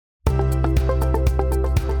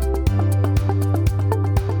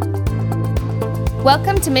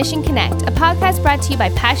Welcome to Mission Connect, a podcast brought to you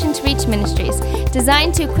by Passion to Reach Ministries,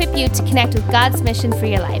 designed to equip you to connect with God's mission for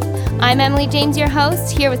your life. I'm Emily James, your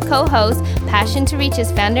host, here with co-host, Passion to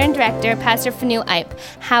Reach's founder and director, Pastor Fanu Ipe.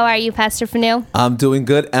 How are you, Pastor Fanu? I'm doing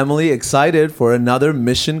good, Emily. Excited for another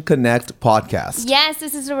Mission Connect podcast. Yes,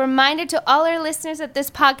 this is a reminder to all our listeners that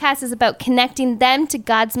this podcast is about connecting them to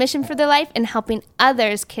God's mission for their life and helping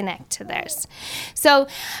others connect to theirs. So,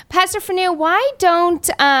 Pastor Fanu, why don't,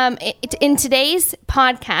 in today's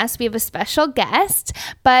podcast, we have a special guest,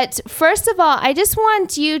 but first of all, I just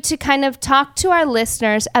want you to kind of talk to our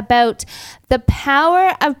listeners about the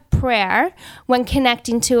power of prayer when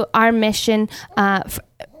connecting to our mission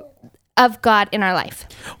of God in our life.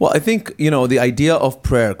 Well, I think, the idea of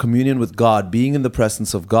prayer, communion with God, being in the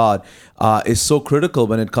presence of God is so critical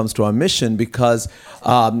when it comes to our mission because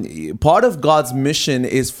part of God's mission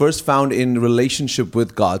is first found in relationship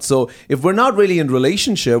with God. So if we're not really in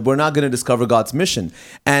relationship, we're not going to discover God's mission.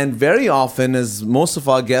 And very often, as most of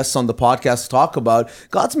our guests on the podcast talk about,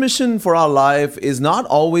 God's mission for our life is not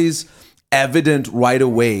always evident right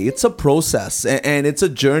away. It's a process and it's a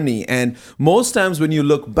journey. And most times when you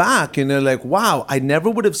look back and you're like, wow, I never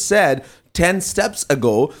would have said 10 steps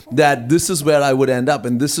ago that this is where I would end up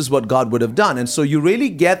and this is what God would have done. And so you really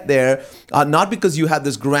get there, not because you had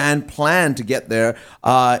this grand plan to get there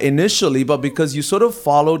initially, but because you sort of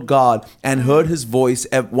followed God and heard his voice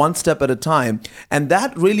one step at a time. And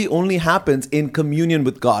that really only happens in communion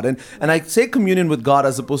with God. And I say communion with God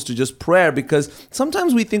as opposed to just prayer because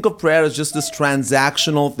sometimes we think of prayer as just this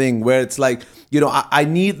transactional thing where it's like, I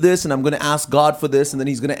need this and I'm going to ask God for this and then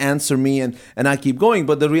he's going to answer me and I keep going.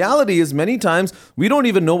 But the reality is many times we don't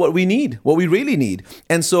even know what we need, what we really need.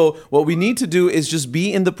 And so what we need to do is just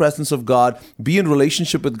be in the presence of God, be in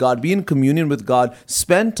relationship with God, be in communion with God,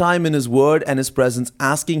 spend time in his word and his presence,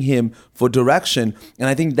 asking him for direction. And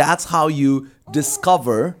I think that's how you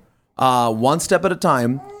discover one step at a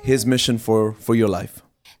time his mission for your life.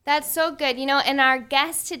 That's so good. And our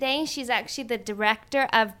guest today, she's actually the director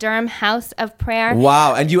of Durham House of Prayer.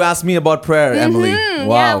 Wow. And you asked me about prayer, Emily. Wow.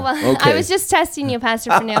 Yeah, well, okay. I was just testing you, Pastor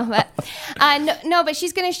Fanu. But but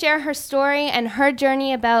she's going to share her story and her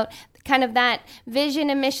journey about kind of that vision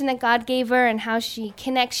and mission that God gave her and how she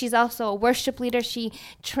connects. She's also a worship leader. She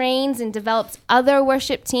trains and develops other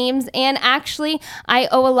worship teams. And actually, I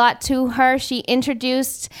owe a lot to her. She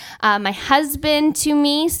introduced my husband to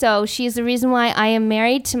me. So she's the reason why I am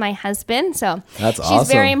married to my husband. So that's she's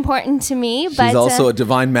awesome. very important to me. She's also a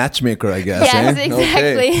divine matchmaker, I guess. Yes,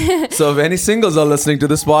 exactly. Okay. So if any singles are listening to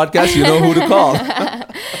this podcast, you know who to call.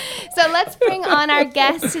 So let's bring on our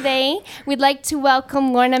guest today. We'd like to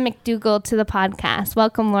welcome Lorna McDougall to the podcast.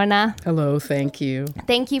 Welcome, Lorna. Hello, thank you.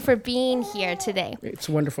 Thank you for being here today. It's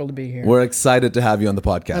wonderful to be here. We're excited to have you on the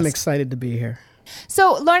podcast. I'm excited to be here.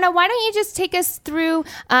 So, Lorna, why don't you just take us through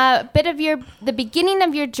a bit of the beginning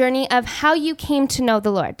of your journey of how you came to know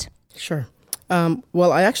the Lord? Sure.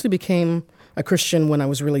 Well, I actually became a Christian when I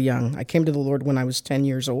was really young. I came to the Lord when I was 10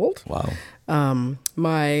 years old. Wow.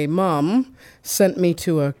 My mom sent me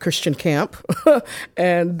to a Christian camp,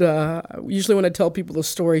 and usually when I tell people the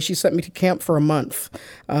story, she sent me to camp for a month.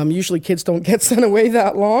 Usually kids don't get sent away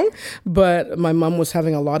that long, but my mom was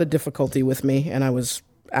having a lot of difficulty with me, and I was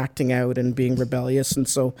acting out and being rebellious, and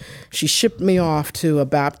so she shipped me off to a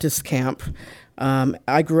Baptist camp.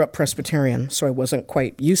 I grew up Presbyterian, so I wasn't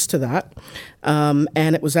quite used to that, and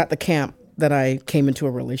it was at the camp that I came into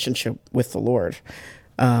a relationship with the Lord.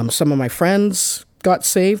 Some of my friends got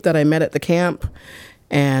saved that I met at the camp,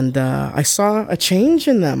 and I saw a change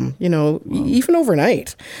in them, even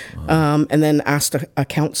overnight. And then asked a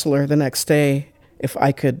counselor the next day if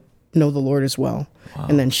I could know the Lord as well. Wow.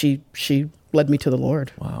 And then she led me to the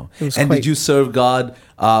Lord. Wow. And did you serve God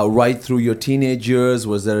right through your teenage years?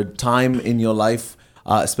 Was there a time in your life,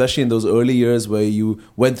 especially in those early years, where you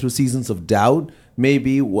went through seasons of doubt?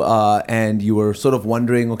 Maybe, and you were sort of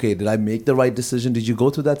wondering, okay, did I make the right decision? Did you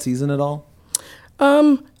go through that season at all?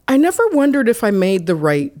 I never wondered if I made the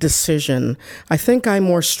right decision. I think I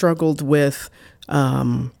more struggled with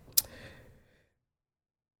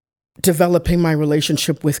developing my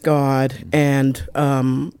relationship with God. And,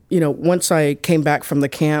 once I came back from the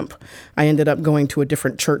camp, I ended up going to a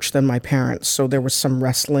different church than my parents. So there was some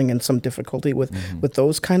wrestling and some difficulty with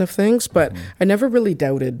those kind of things. But I never really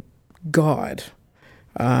doubted God.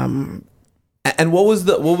 And what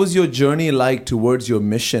was your journey like towards your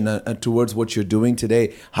mission and towards what you're doing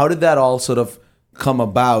today? How did that all sort of come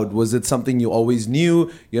about? Was it something you always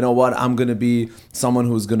knew? You know what? I'm going to be someone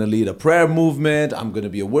who's going to lead a prayer movement. I'm going to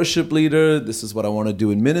be a worship leader. This is what I want to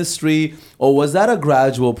do in ministry. Or was that a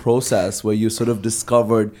gradual process where you sort of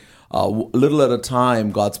discovered little at a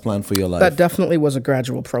time, God's plan for your life? That definitely was a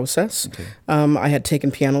gradual process. Okay. I had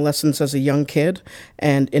taken piano lessons as a young kid,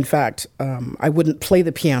 and in fact, I wouldn't play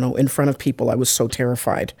the piano in front of people. I was so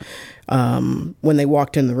terrified. When they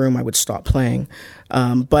walked in the room, I would stop playing.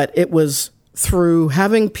 But it was through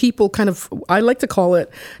having people kind of, I like to call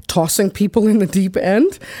it tossing people in the deep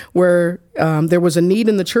end, where there was a need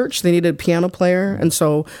in the church. They needed a piano player. And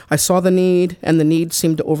so I saw the need, and the need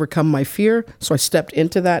seemed to overcome my fear. So I stepped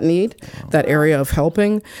into that need, that area of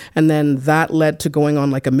helping. And then that led to going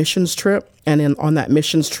on like a missions trip. And on that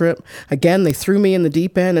missions trip, again, they threw me in the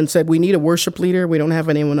deep end and said, we need a worship leader. We don't have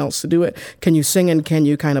anyone else to do it. Can you sing and can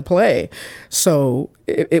you kind of play? So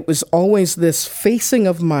it was always this facing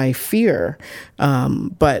of my fear,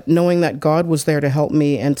 but knowing that God was there to help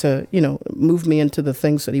me and to, move me into the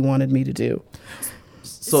things that he wanted me to do.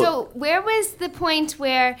 So where was the point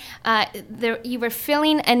where you were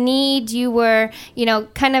feeling a need, you were,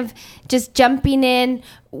 kind of just jumping in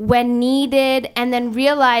when needed, and then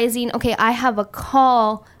realizing, okay, I have a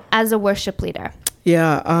call as a worship leader?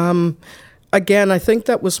 Yeah. Again, I think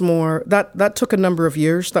that was more, that took a number of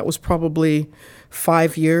years. That was probably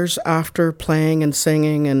 5 years after playing and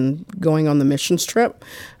singing and going on the missions trip.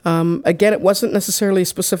 Again, it wasn't necessarily a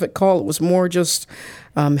specific call. It was more just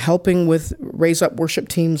helping with raise up worship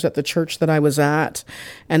teams at the church that I was at.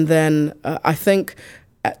 And then I think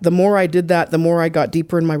the more I did that, the more I got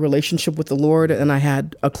deeper in my relationship with the Lord, and I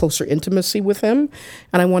had a closer intimacy with him.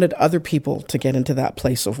 And I wanted other people to get into that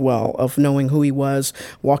place of knowing who he was,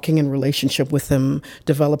 walking in relationship with him,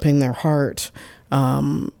 developing their heart.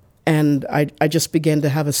 And I just began to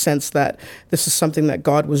have a sense that this is something that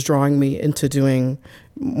God was drawing me into doing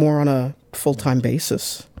more on a full-time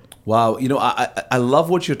basis. Wow. I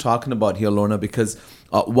love what you're talking about here, Lorna, because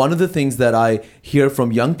one of the things that I hear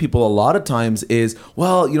from young people a lot of times is,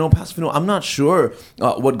 well, Pastor Fino, I'm not sure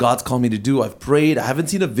what God's called me to do. I've prayed. I haven't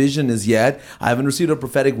seen a vision as yet. I haven't received a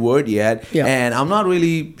prophetic word yet. Yeah. And I'm not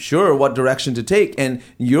really sure what direction to take. And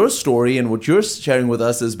your story and what you're sharing with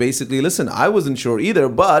us is basically, listen, I wasn't sure either,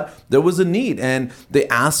 but there was a need. And they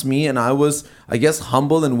asked me, and I was, I guess,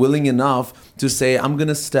 humble and willing enough to say, I'm going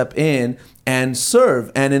to step in and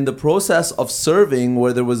serve. And in the process of serving,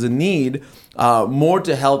 where there was a need, more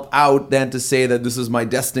to help out than to say that this is my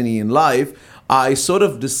destiny in life, I sort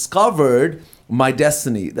of discovered my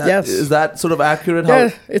destiny. Yes. Is that sort of accurate?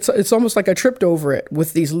 Yeah, it's almost like I tripped over it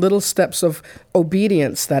with these little steps of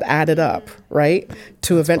obedience that added up, right?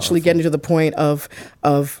 To eventually get into the point of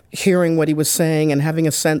hearing what he was saying and having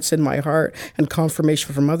a sense in my heart and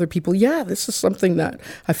confirmation from other people. Yeah, this is something that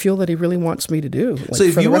I feel that he really wants me to do. So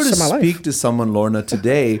if you were to speak to someone, Lorna,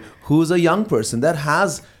 today, who's a young person that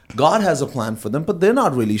God has a plan for them, but they're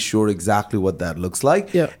not really sure exactly what that looks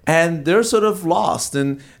like. Yeah. And they're sort of lost.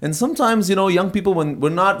 And sometimes, young people, when we're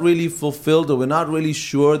not really fulfilled or we're not really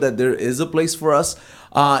sure that there is a place for us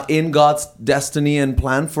in God's destiny and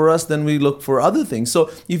plan for us, then we look for other things.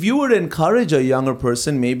 So if you were to encourage a younger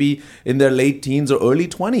person, maybe in their late teens or early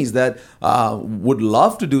 20s, that would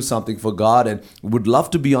love to do something for God and would love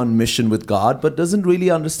to be on mission with God, but doesn't really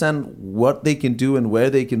understand what they can do and where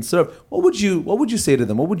they can serve, what would you say to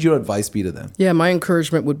them? What would your advice be to them? Yeah, my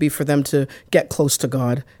encouragement would be for them to get close to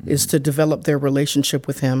God, is to develop their relationship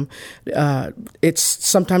with him. It's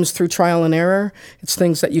sometimes through trial and error. It's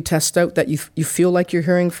things that you test out that you feel like you're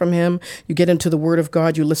hearing from him. You get into the Word of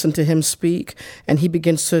God, you listen to him speak, and he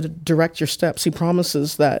begins to direct your steps. He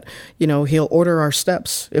promises that, he'll order our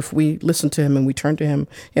steps if we listen to him and we turn to him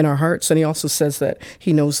in our hearts. And he also says that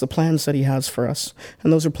he knows the plans that he has for us.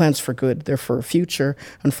 And those are plans for good. They're for a future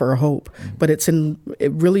and for a hope. But it's in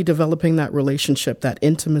really developing that relationship, that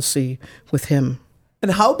intimacy with him.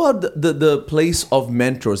 And how about the place of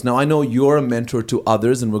mentors? Now, I know you're a mentor to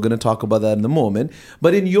others, and we're going to talk about that in a moment.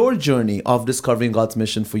 But in your journey of discovering God's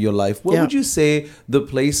mission for your life, what would you say the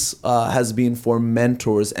place has been for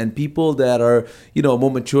mentors and people that are, more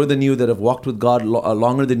mature than you, that have walked with God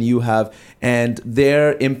longer than you have, and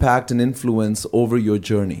their impact and influence over your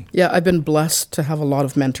journey? Yeah, I've been blessed to have a lot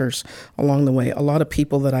of mentors along the way. A lot of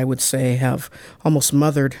people that I would say have almost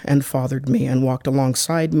mothered and fathered me and walked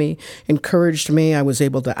alongside me, encouraged me. I was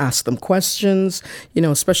able to ask them questions,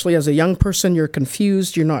 especially as a young person, you're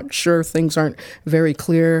confused, you're not sure, things aren't very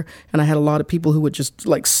clear. And I had a lot of people who would just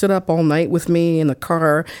sit up all night with me in the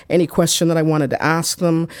car, any question that I wanted to ask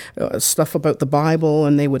them, stuff about the Bible,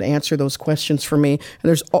 and they would answer those questions for me.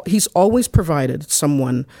 And he's always provided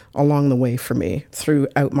someone along the way for me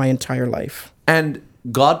throughout my entire life. And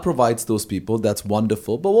God provides those people. That's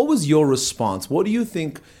wonderful. But what was your response? What do you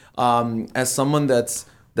think, as someone that's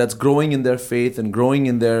that's growing in their faith and growing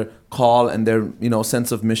in their call and their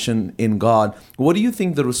sense of mission in God, what do you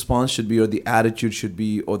think the response should be, or the attitude should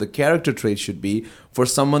be, or the character trait should be for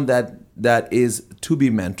someone that is to be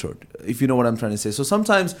mentored, if you know what I'm trying to say? So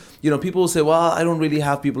sometimes people will say, well, I don't really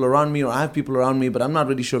have people around me, or I have people around me, but I'm not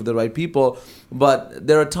really sure if they're the right people. But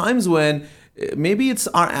there are times when maybe it's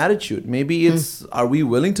our attitude. Maybe it's, are we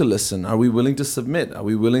willing to listen? Are we willing to submit? Are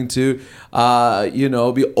we willing to,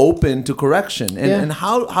 be open to correction? And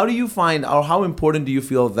how do you find, or how important do you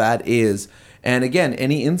feel that is? And again,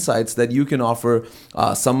 any insights that you can offer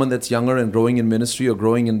someone that's younger and growing in ministry or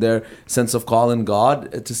growing in their sense of call in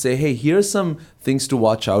God, to say, hey, here's some things to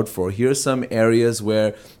watch out for. Here's some areas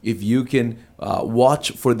where if you can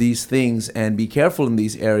watch for these things and be careful in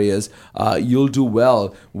these areas, you'll do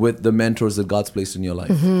well with the mentors that God's placed in your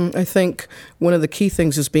life. I think one of the key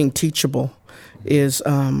things is being teachable. Is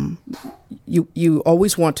you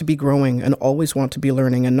always want to be growing and always want to be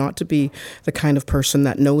learning, and not to be the kind of person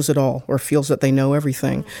that knows it all or feels that they know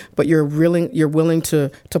everything. But you're willing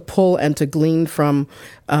to pull and to glean from.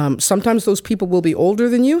 Sometimes those people will be older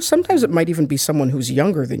than you. Sometimes it might even be someone who's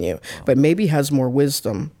younger than you, but maybe has more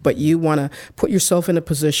wisdom. But you want to put yourself in a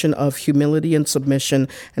position of humility and submission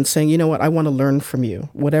and saying, you know what, I want to learn from you.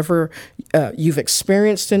 Whatever you've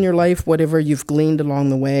experienced in your life, whatever you've gleaned along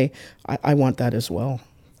the way, I want that as well.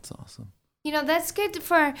 That's awesome. That's good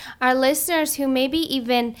for our listeners who maybe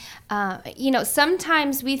even,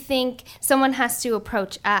 sometimes we think someone has to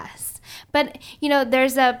approach us. But,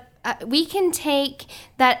 there's we can take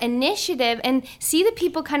that initiative and see the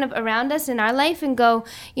people kind of around us in our life and go,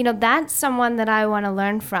 that's someone that I want to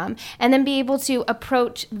learn from. And then be able to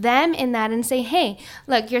approach them in that and say, hey,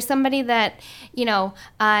 look, you're somebody that,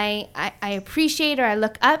 I appreciate or I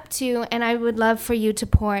look up to, and I would love for you to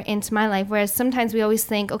pour into my life. Whereas sometimes we always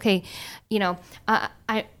think, okay,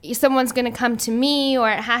 someone's going to come to me, or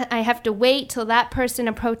I have to wait till that person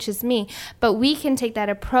approaches me. But we can take that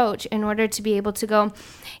approach in order to be able to go,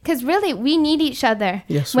 because really we need each other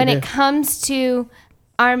when it comes to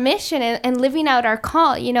our mission and living out our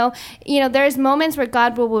call. There's moments where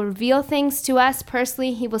God will reveal things to us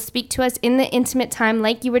personally. He will speak to us in the intimate time,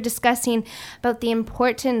 like you were discussing about the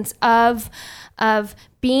importance of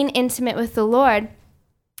being intimate with the Lord.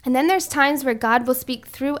 And then there's times where God will speak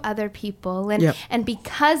through other people and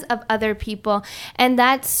because of other people. And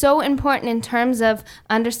that's so important in terms of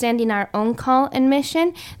understanding our own call and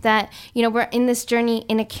mission, that, we're in this journey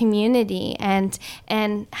in a community and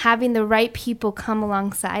having the right people come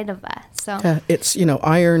alongside of us. So it's,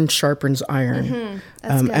 iron sharpens iron.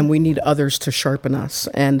 And we need others to sharpen us.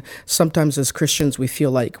 And sometimes as Christians, we feel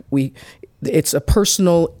like it's a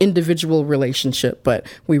personal, individual relationship, but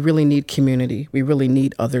we really need community. We really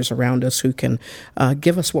need others around us who can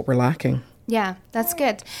give us what we're lacking. Yeah, that's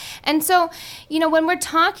good. And so, when we're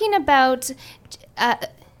talking about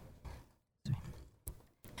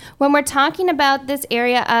this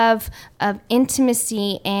area of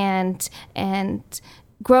intimacy and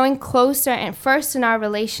growing closer and first in our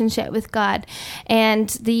relationship with God.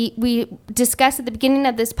 And we discussed at the beginning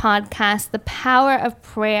of this podcast the power of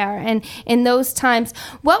prayer. And in those times,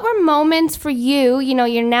 what were moments for you?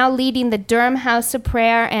 You're now leading the Durham House of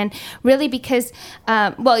Prayer, and really because,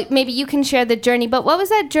 maybe you can share the journey, but what was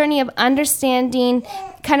that journey of understanding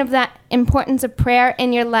kind of that importance of prayer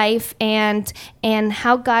in your life, and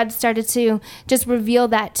how God started to just reveal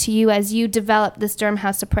that to you as you developed this Durham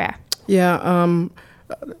House of Prayer? Yeah,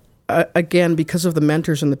 again, because of the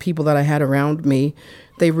mentors and the people that I had around me,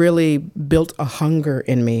 they really built a hunger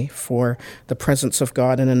in me for the presence of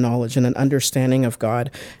God and a knowledge and an understanding of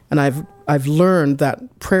God. And I've learned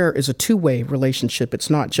that prayer is a two-way relationship. It's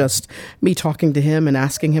not just me talking to him and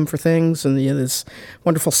asking him for things and this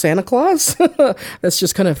wonderful Santa Claus that's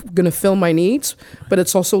just kind of going to fill my needs, but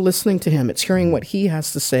it's also listening to him. It's hearing what he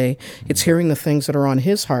has to say. It's hearing the things that are on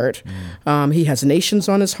his heart. He has nations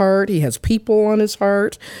on his heart. He has people on his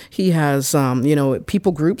heart. He has,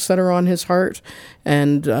 people groups that are on his heart.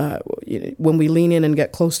 And when we lean in and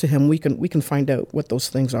get close to him, we can find out what those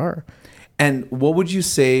things are. And what would you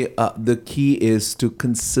say the key is to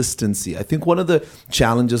consistency? I think one of the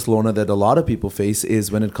challenges, Lorna, that a lot of people face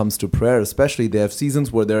is when it comes to prayer, especially they have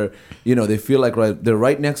seasons where they're, they feel like they're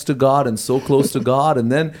right next to God and so close to God.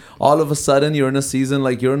 And then all of a sudden you're in a season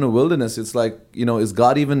like you're in a wilderness. It's like, is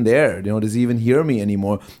God even there? Does he even hear me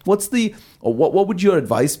anymore? What would your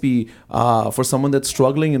advice be for someone that's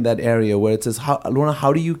struggling in that area where it says, Lorna,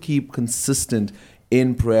 how do you keep consistent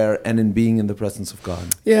in prayer and in being in the presence of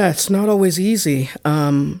God? Yeah, it's not always easy.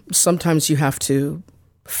 Sometimes you have to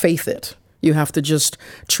faith it. You have to just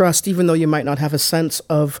trust, even though you might not have a sense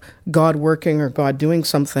of God working or God doing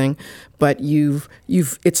something, but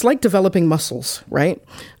it's like developing muscles, right?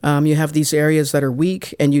 You have these areas that are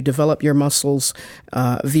weak, and you develop your muscles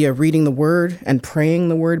via reading the Word and praying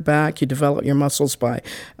the Word back. You develop your muscles by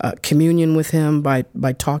communion with Him,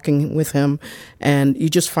 by talking with Him, and you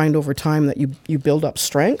just find over time that you build up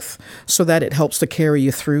strength so that it helps to carry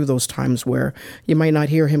you through those times where you might not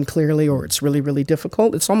hear Him clearly or it's really, really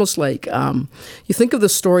difficult. It's almost like you think of the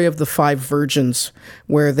story of the 5 virgins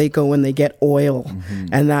where they go and they get oil,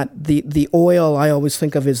 and that the oil I always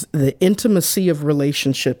think of is the intimacy of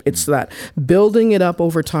relationship. It's that building it up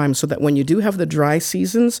over time so that when you do have the dry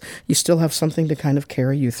seasons, you still have something to kind of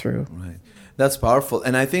carry you through. Right. That's powerful.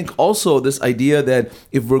 And I think also this idea that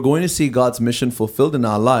if we're going to see God's mission fulfilled in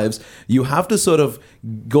our lives, you have to sort of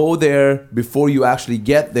go there before you actually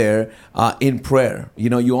get there in prayer.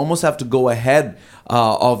 You almost have to go ahead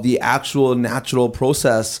of the actual natural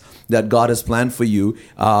process that God has planned for you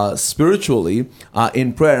spiritually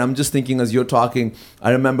in prayer. I'm just thinking as you're talking,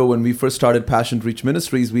 I remember when we first started Passion Reach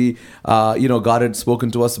Ministries, God had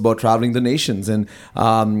spoken to us about traveling the nations. And,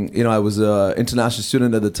 I was an international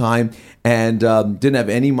student at the time and didn't have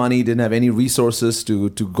any money, didn't have any resources to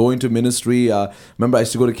go into ministry. Remember, I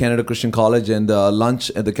used to go to Canada Christian College, and lunch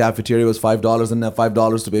at the cafeteria was $5 and I had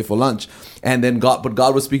 $5 to pay for lunch. And then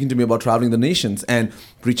God was speaking to me about traveling the nations and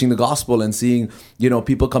preaching the gospel and seeing,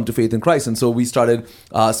 people come to faith in Christ. And so we started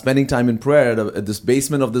spending time in prayer at this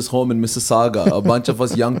basement of this home in Mississauga. A bunch of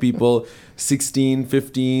us young people, 16,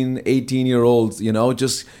 15, 18-year-olds,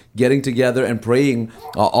 just getting together and praying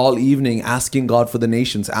all evening, asking God for the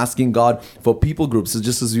nations, asking God for people groups,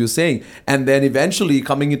 just as you were saying. And then eventually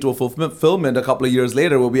coming into a fulfillment a couple of years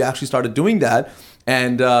later where we actually started doing that.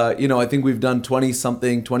 And, I think we've done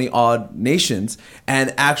 20 odd nations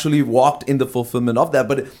and actually walked in the fulfillment of that.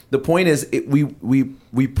 But the point is,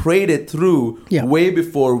 we prayed it through way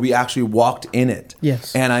before we actually walked in it.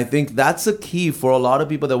 Yes. And I think that's a key for a lot of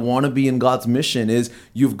people that want to be in God's mission is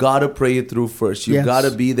you've got to pray it through first. You've got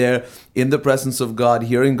to be there in the presence of God,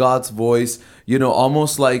 hearing God's voice,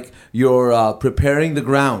 almost like you're preparing the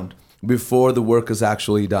ground before the work is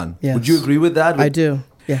actually done. Yes. Would you agree with that? I do.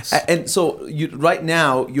 Yes. And so right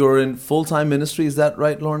now you're in full-time ministry. Is that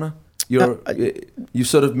right, Lorna? You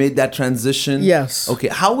sort of made that transition. Yes. Okay.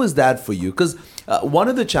 How was that for you? Because one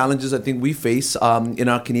of the challenges I think we face in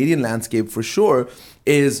our Canadian landscape for sure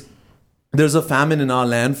is there's a famine in our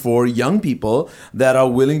land for young people that are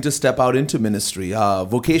willing to step out into ministry,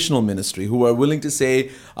 vocational ministry, who are willing to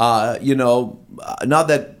say, not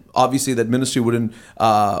that obviously that ministry wouldn't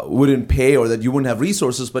pay or that you wouldn't have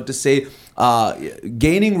resources, but to say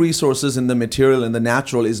gaining resources in the material and the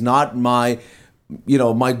natural is not my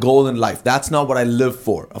goal in life. That's not what I live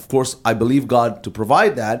for. Of course, I believe God to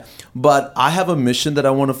provide that, but I have a mission that I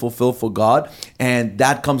want to fulfill for God, and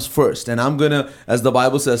that comes first. And I'm going to, as the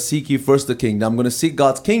Bible says, seek ye first the kingdom. I'm going to seek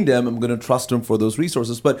God's kingdom. I'm going to trust Him for those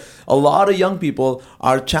resources. But a lot of young people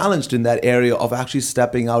are challenged in that area of actually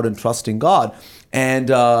stepping out and trusting God. And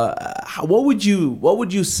what would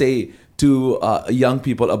you say to young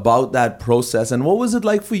people about that process, and what was it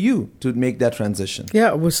like for you to make that transition?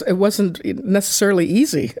 Yeah, it wasn't necessarily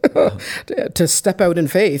easy to step out in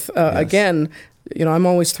faith. Yes. Again, I'm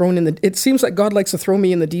always thrown in it seems like God likes to throw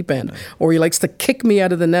me in the deep end, or He likes to kick me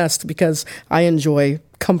out of the nest because I enjoy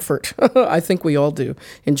comfort. I think we all do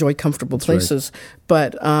enjoy comfortable places.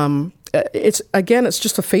 Right. But it's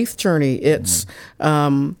just a faith journey. It's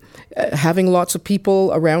having lots of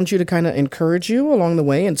people around you to kind of encourage you along the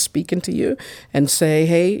way and speak into you and say,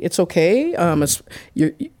 hey, it's okay.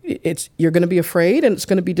 You're going to be afraid and it's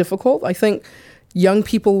going to be difficult. I think young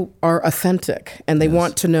people are authentic and they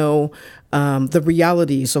want to know the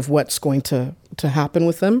realities of what's going to happen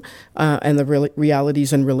with them and the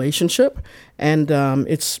realities in relationship. And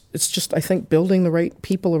it's just, I think, building the right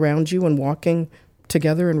people around you and walking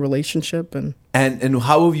together in relationship. And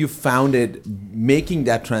how have you found it making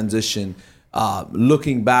that transition?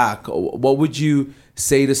 Looking back, what would you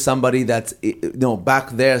say to somebody that's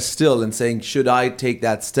back there still and saying, should I take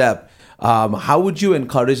that step? How would you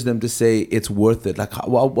encourage them to say it's worth it? Like,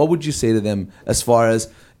 what would you say to them as far as,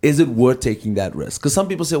 is it worth taking that risk? Because some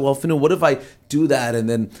people say, well, what if I do that and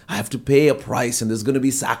then I have to pay a price and there's going to be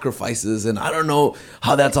sacrifices and I don't know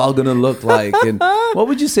how that's all going to look like. And what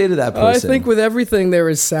would you say to that person? I think with everything there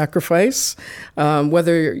is sacrifice,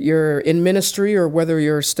 whether you're in ministry or whether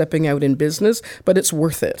you're stepping out in business, but it's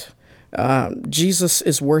worth it. Jesus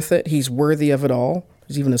is worth it. He's worthy of it all.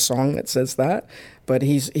 There's even a song that says that. But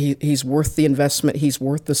he's worth the investment. He's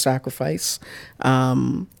worth the sacrifice.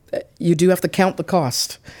 you do have to count the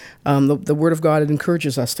cost. The Word of God, it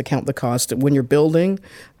encourages us to count the cost. When you're building,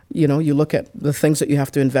 you look at the things that you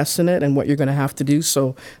have to invest in it and what you're going to have to do.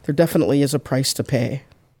 So there definitely is a price to pay.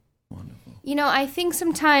 I think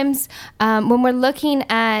sometimes when we're looking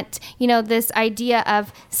at, this idea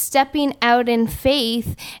of stepping out in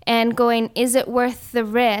faith and going, is it worth the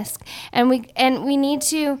risk? And we need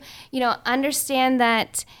to, understand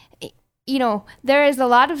that, there is a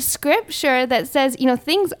lot of scripture that says,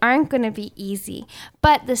 things aren't going to be easy,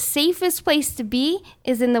 but the safest place to be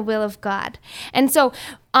is in the will of God. And so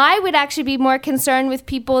I would actually be more concerned with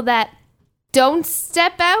people that don't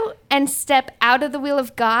step out and step out of the will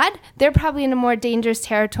of God. They're probably in a more dangerous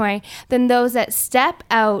territory than those that step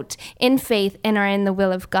out in faith and are in the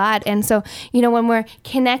will of God. And so, when we're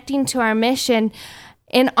connecting to our mission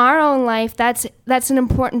in our own life, that's an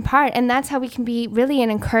important part. And that's how we can be really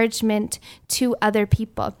an encouragement to other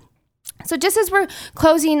people. So just as we're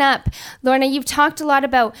closing up, Lorna, you've talked a lot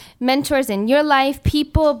about mentors in your life,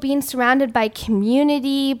 people being surrounded by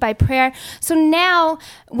community, by prayer. So now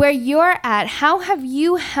where you're at, how have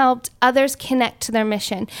you helped others connect to their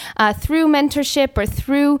mission? Through mentorship or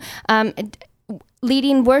through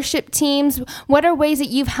leading worship teams? What are ways that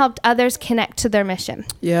you've helped others connect to their mission?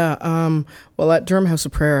 Yeah, well, at Durham House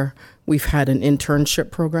of Prayer, we've had an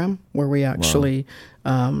internship program where we actually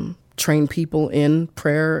train people in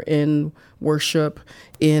prayer, in worship,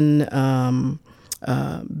 in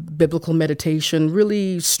biblical meditation,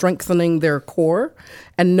 really strengthening their core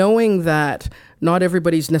and knowing that not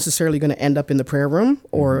everybody's necessarily going to end up in the prayer room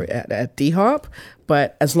or at DHOP,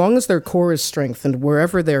 but as long as their core is strengthened,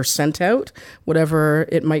 wherever they're sent out, whatever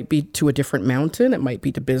it might be, to a different mountain, it might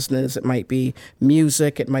be to business, it might be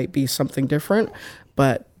music, it might be something different,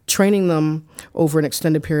 but training them over an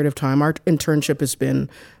extended period of time. Our internship has been,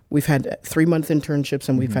 we've had 3-month internships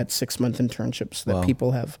and we've had 6-month internships that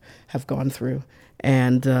people have gone through.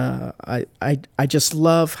 And I just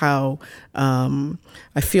love how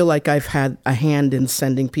I feel like I've had a hand in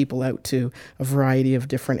sending people out to a variety of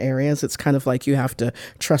different areas. It's kind of like you have to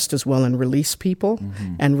trust as well and release people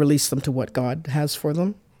and release them to what God has for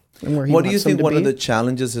them and where He What wants do you them think to one be. of the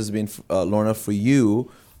challenges has been, Lorna, for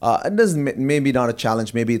you? It doesn't, maybe not a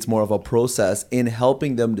challenge, maybe it's more of a process in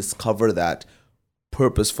helping them discover that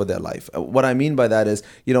purpose for their life. What I mean by that is,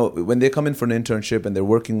 when they come in for an internship and they're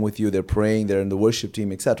working with you, they're praying, they're in the worship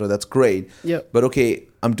team, etc. That's great. Yep. But okay,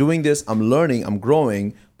 I'm doing this, I'm learning, I'm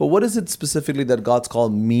growing. But what is it specifically that God's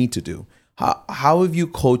called me to do? How have you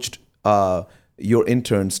coached your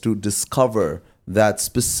interns to discover that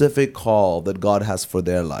specific call that God has for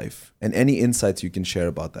their life? And any insights you can share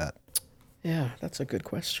about that? Yeah, that's a good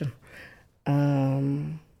question.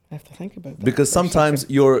 I have to think about that. Because sometimes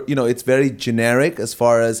it's very generic as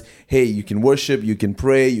far as, hey, you can worship, you can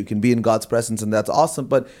pray, you can be in God's presence, and that's awesome.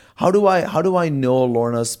 But how do I know,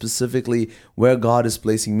 Lorna, specifically where God is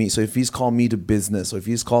placing me? So if He's called me to business, or if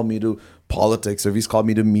He's called me to politics, or if He's called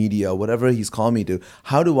me to media, whatever He's called me to,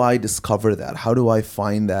 how do I discover that? How do I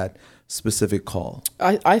find that specific call?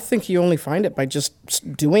 I think you only find it by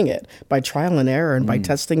just doing it, by trial and error, and by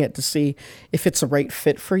testing it to see if it's a right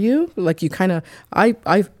fit for you. Like you kind of,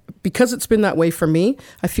 because it's been that way for me,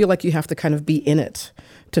 I feel like you have to kind of be in it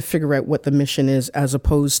to figure out what the mission is, as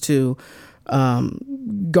opposed to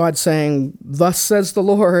God saying, "Thus says the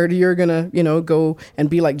Lord," you're gonna, go and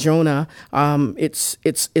be like Jonah.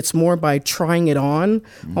 It's more by trying it on,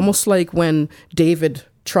 almost like when David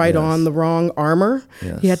tried on the wrong armor.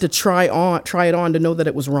 He had to try it on to know that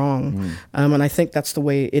it was wrong. And I think that's the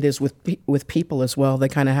way it is with people as well. They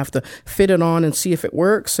kind of have to fit it on and see if it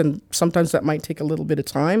works. And sometimes that might take a little bit of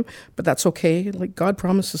time, but that's okay. Like God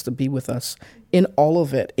promises to be with us in all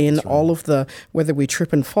of it, in all of the, whether we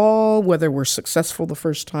trip and fall, whether we're successful the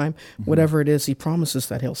first time, whatever it is, He promises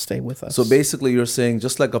that He'll stay with us. So basically you're saying,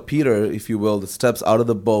 just like a Peter, if you will, that steps out of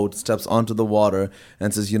the boat, steps onto the water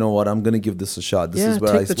and says, you know what, I'm going to give this a shot. This is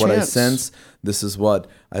what I sense. This is what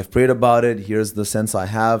I've prayed about it. Here's the sense I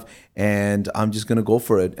have, and I'm just going to go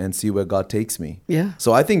for it and see where God takes me. Yeah.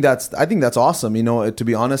 So I think that's awesome. To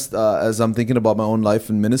be honest, as I'm thinking about my own life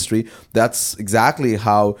and ministry, that's exactly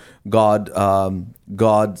how God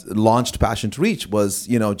launched Passion to Reach. Was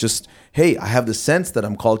just, hey, I have the sense that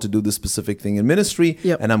I'm called to do this specific thing in ministry,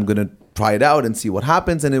 and I'm going to try it out and see what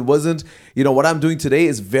happens. And it wasn't, what I'm doing today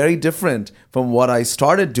is very different from what I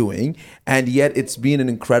started doing, and yet it's been an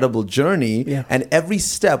incredible journey. And every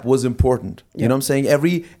step was important. You know what I'm saying?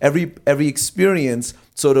 Every experience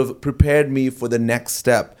sort of prepared me for the next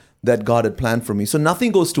step that God had planned for me. So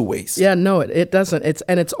nothing goes to waste. Yeah, no, it doesn't.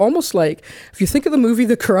 It's almost like, if you think of the movie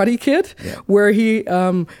The Karate Kid, where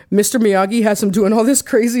Mr. Miyagi has him doing all this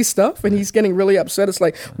crazy stuff and he's getting really upset. It's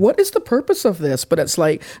like, what is the purpose of this? But it's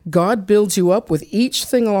like God builds you up with each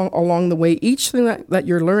thing along the way. Each thing that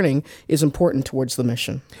you're learning is important towards the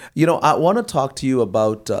mission. You know, I want to talk to you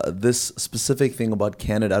about this specific thing about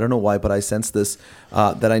Canada. I don't know why, but I sense this,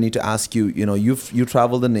 that I need to ask you. You know, you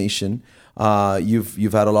traveled the nation.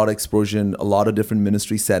 You've had a lot of exposure in a lot of different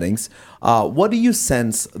ministry settings. What do you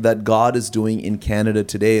sense that God is doing in Canada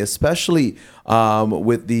today, especially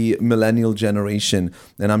with the millennial generation?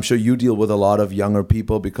 And I'm sure you deal with a lot of younger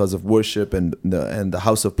people because of worship and the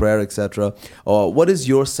house of prayer, etc. What is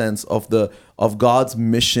your sense of God's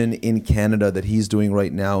mission in Canada that He's doing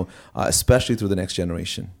right now, especially through the next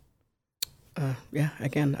generation?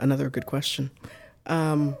 Again, another good question.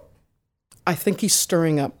 I think He's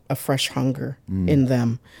stirring up a fresh hunger in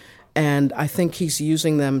them. And I think He's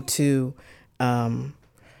using them to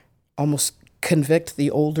almost convict the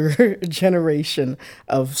older generation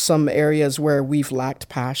of some areas where we've lacked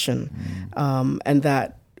passion, and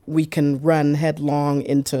that we can run headlong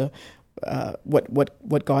into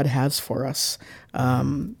what God has for us.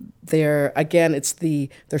 They're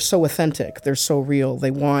so authentic. They're so real.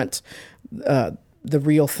 They want the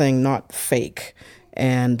real thing, not fake.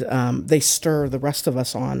 And they stir the rest of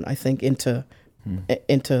us on, I think, into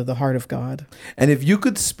the heart of God. And if you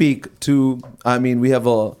could speak to, I mean, we have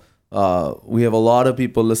a lot of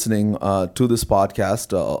people listening to this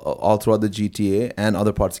podcast all throughout the GTA and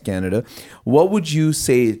other parts of Canada. What would you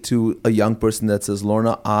say to a young person that says,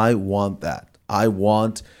 Lorna, I want that. I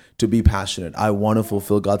want to be passionate. I want to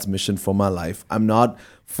fulfill God's mission for my life. I'm not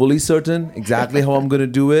fully certain exactly how I'm going to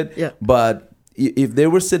do it, but if they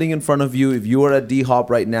were sitting in front of you, if you were at D-Hop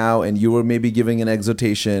right now and you were maybe giving an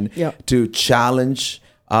exhortation to challenge,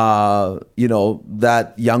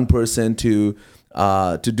 that young person to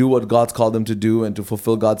do what God's called them to do and to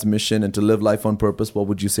fulfill God's mission and to live life on purpose, what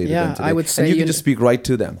would you say to them today? I would say, and you can just speak right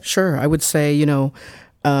to them. Sure. I would say,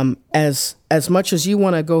 as much as you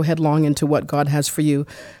want to go headlong into what God has for you,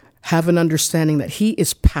 have an understanding that He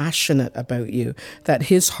is passionate about you, that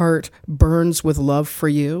His heart burns with love for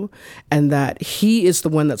you, and that He is the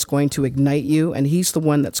one that's going to ignite you, and He's the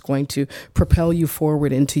one that's going to propel you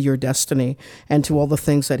forward into your destiny and to all the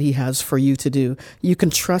things that He has for you to do. You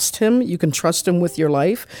can trust Him. You can trust Him with your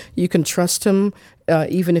life. You can trust Him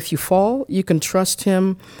even if you fall. You can trust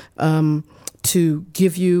Him to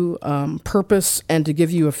give you purpose and to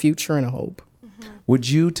give you a future and a hope. Would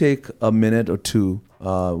you take a minute or two?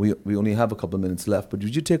 We only have a couple of minutes left, but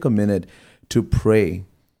would you take a minute to pray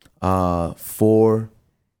for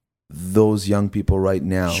those young people right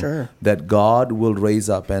now? Sure. That God will raise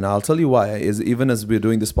up. And I'll tell you why. Even as we're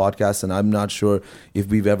doing this podcast, and I'm not sure if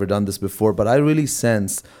we've ever done this before, but I really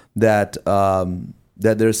sense that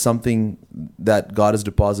that there's something that God has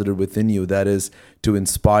deposited within you that is to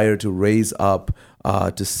inspire, to raise up,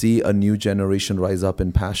 to see a new generation rise up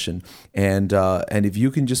in passion. And if you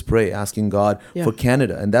can just pray, asking God for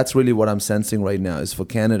Canada, and that's really what I'm sensing right now, is for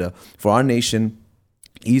Canada, for our nation,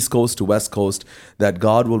 East Coast to West Coast, that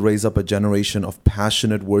God will raise up a generation of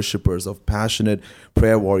passionate worshipers, of passionate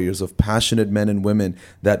prayer warriors, of passionate men and women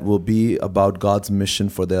that will be about God's mission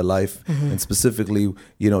for their life. And specifically,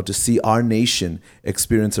 to see our nation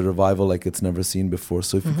experience a revival like it's never seen before.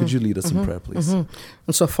 So could you lead us in prayer, please? And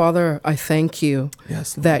so, Father, I thank you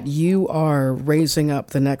that you are raising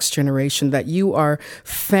up the next generation, that you are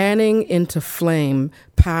fanning into flame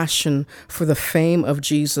passion for the fame of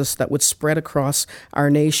Jesus that would spread across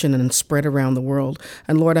our nation and spread around the world.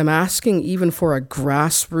 And Lord, I'm asking even for a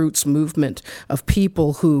grassroots movement of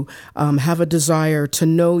people who have a desire to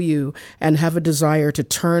know you and have a desire to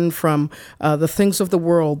turn from the things of the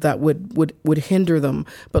world that would hinder them.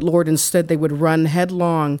 But Lord, instead they would run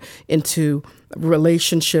headlong into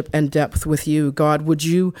relationship and depth with you. God, would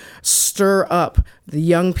you stir up the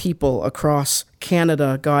young people across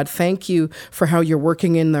Canada? God, thank you for how you're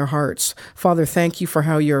working in their hearts. Father, thank you for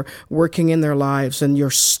how you're working in their lives and you're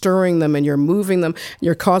stirring them and you're moving them.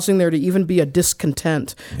 You're causing there to even be a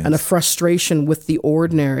discontent and a frustration with the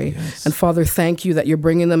ordinary. And Father, thank you that you're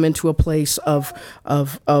bringing them into a place of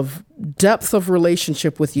depth of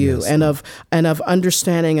relationship with you and of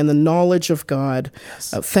understanding and the knowledge of God.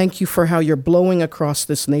 Thank you for how you're blowing across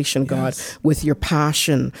this nation, God, with your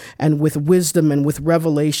passion and with wisdom and with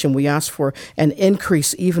revelation. We ask for an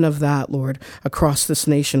increase even of that, Lord, across this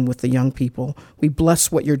nation with the young people. We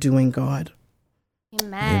bless what you're doing, God.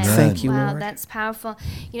 Amen. Thank you, wow, Lord. That's powerful.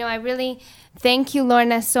 I really thank you,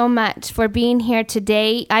 Lorna, so much for being here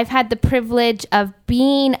today. I've had the privilege of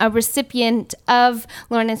being a recipient of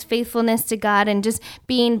Lorna's faithfulness to God and just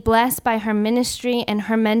being blessed by her ministry and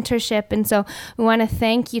her mentorship. And so we want to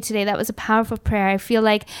thank you today. That was a powerful prayer. I feel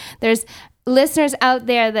like there's listeners out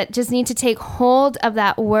there that just need to take hold of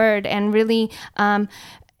that word and really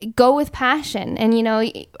go with passion. And,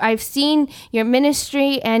 I've seen your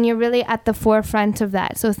ministry and you're really at the forefront of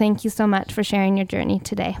that. So thank you so much for sharing your journey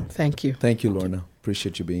today. Thank you. Thank you, Lorna.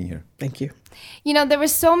 Appreciate you being here. Thank you. There were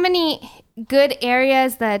so many good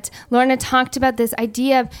areas that Lorna talked about, this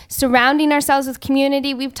idea of surrounding ourselves with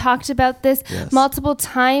community. We've talked about this multiple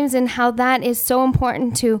times and how that is so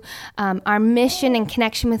important to our mission and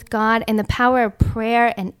connection with God and the power of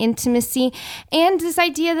prayer and intimacy. And this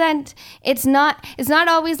idea that it's not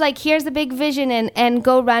always like, here's a big vision and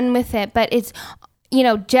go run with it, but it's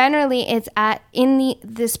generally it's in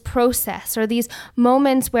this process or these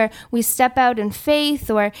moments where we step out in faith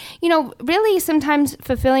or, really sometimes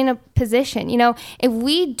fulfilling a position. If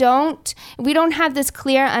we don't have this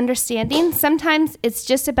clear understanding, sometimes it's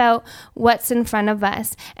just about what's in front of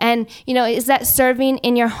us. And, is that serving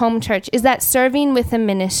in your home church? Is that serving with a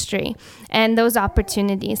ministry and those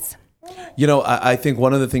opportunities? I think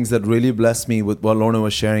one of the things that really blessed me with what Lorna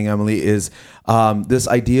was sharing, Emily, is this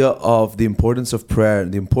idea of the importance of prayer,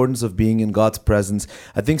 the importance of being in God's presence.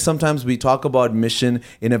 I think sometimes we talk about mission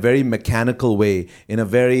in a very mechanical way, in a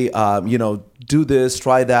very, do this,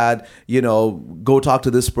 try that, go talk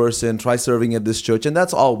to this person, try serving at this church. And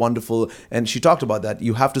that's all wonderful. And she talked about that.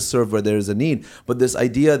 You have to serve where there is a need. But this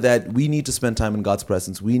idea that we need to spend time in God's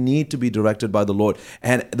presence, we need to be directed by the Lord.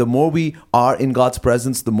 And the more we are in God's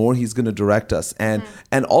presence, the more He's going to direct us. And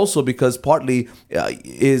also because partly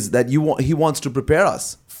is that He wants to prepare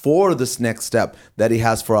us for this next step that He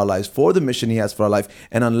has for our lives, for the mission He has for our life.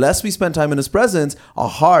 And unless we spend time in His presence, our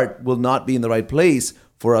heart will not be in the right place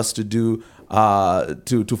for us to do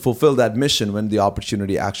to fulfill that mission when the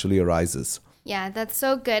opportunity actually arises. Yeah, that's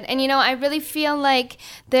so good. And, I really feel like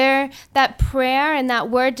that prayer and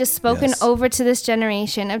that word just spoken over to this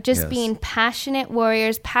generation of just being passionate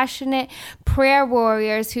warriors, passionate prayer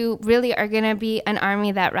warriors who really are going to be an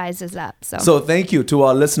army that rises up. So thank you to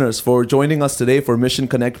our listeners for joining us today for Mission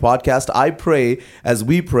Connect podcast. I pray, as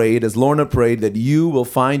we prayed, as Lorna prayed, that you will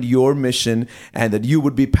find your mission and that you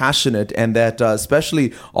would be passionate and that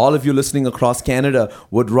especially all of you listening across Canada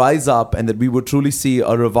would rise up and that we would truly see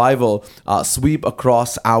a revival sweep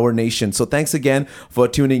across our nation. So thanks again for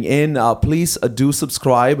tuning in. Please do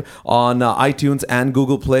subscribe on iTunes and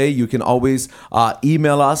Google Play. You can always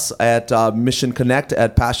email us at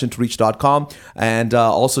missionconnect@passiontoreach.com and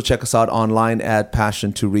also check us out online at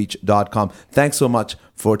passiontoreach.com. Thanks so much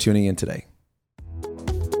for tuning in today.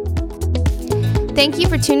 Thank you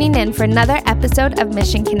for tuning in for another episode of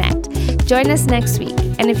Mission Connect. Join us next week.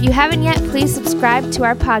 And if you haven't yet, please subscribe to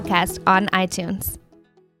our podcast on iTunes.